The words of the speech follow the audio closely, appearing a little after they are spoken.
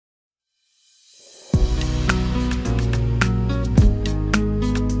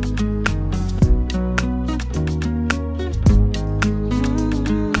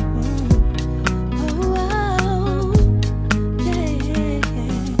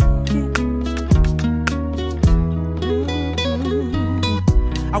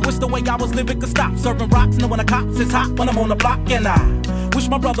wish the way I was living could stop. Serving rocks, knowing the cops is hot when I'm on the block. And I wish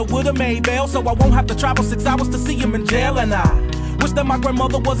my brother would've made bail, so I won't have to travel 6 hours to see him in jail. And I wish that my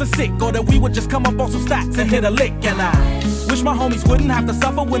grandmother wasn't sick, or that we would just come up on some stacks and hit a lick. And I wish my homies wouldn't have to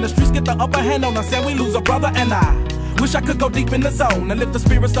suffer when the streets get the upper hand on us and we lose a brother. And I wish I could go deep in the zone and lift the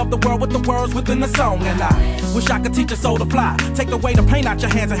spirits of the world with the words within the song. And I wish I could teach a soul to fly, take away the pain out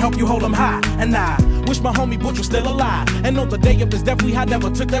your hands and help you hold them high. And I wish my homie Butch was still alive, and on the day of his death we had never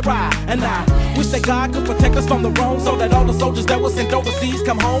took that ride. And I wish that God could protect us from the wrong, so that all the soldiers that were sent overseas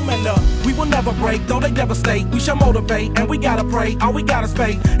come home. And we will never break, though they devastate. We shall motivate, and we gotta pray, all we gotta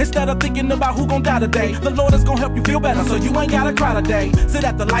pay. Instead of thinking about who gon' die today, the Lord is gon' help you feel better, so you ain't gotta cry today. Sit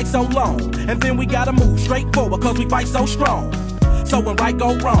at the light so long, and then we gotta move straight forward, cause we fight so strong. So when right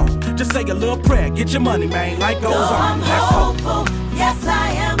go wrong, just say a little prayer, get your money, man, life goes on. I'm hopeful, yes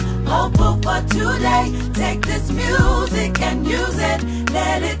I am hopeful for today. Take this music and use it,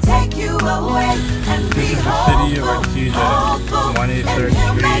 let it take you away. And be hopeful, hopeful, and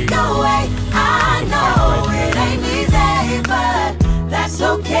he'll make a way. I know it ain't easy, but that's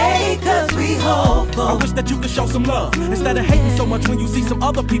okay, cause we hopeful. I wish that you could show some love, instead of hating so much when you see some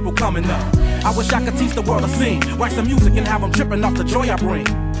other people coming up. I wish I could teach the world to sing, write some music and have them tripping off the joy I bring.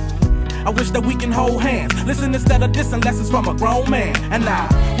 I wish that we can hold hands, listen instead of dissing, lessons from a grown man. And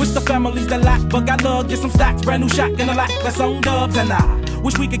I wish the families that lack but got love get some stacks, brand new shot in a lack that's on dubs. And I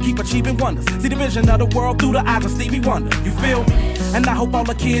wish we could keep achieving wonders, see the vision of the world through the eyes of Stevie Wonder. You feel me? And I hope all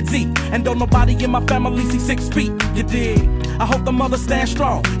the kids eat, and don't nobody in my family see 6 feet. You dig? I hope the mothers stand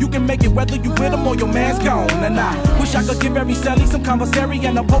strong. You can make it whether you with them or your man's gone. And I wish I could give every Sally some commissary,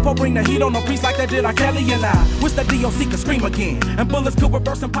 and a popo bring the heat on a piece like that did R. Kelly. And I wish that DOC could scream again, and bullets could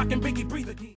reverse and Pac and Biggie breathe again.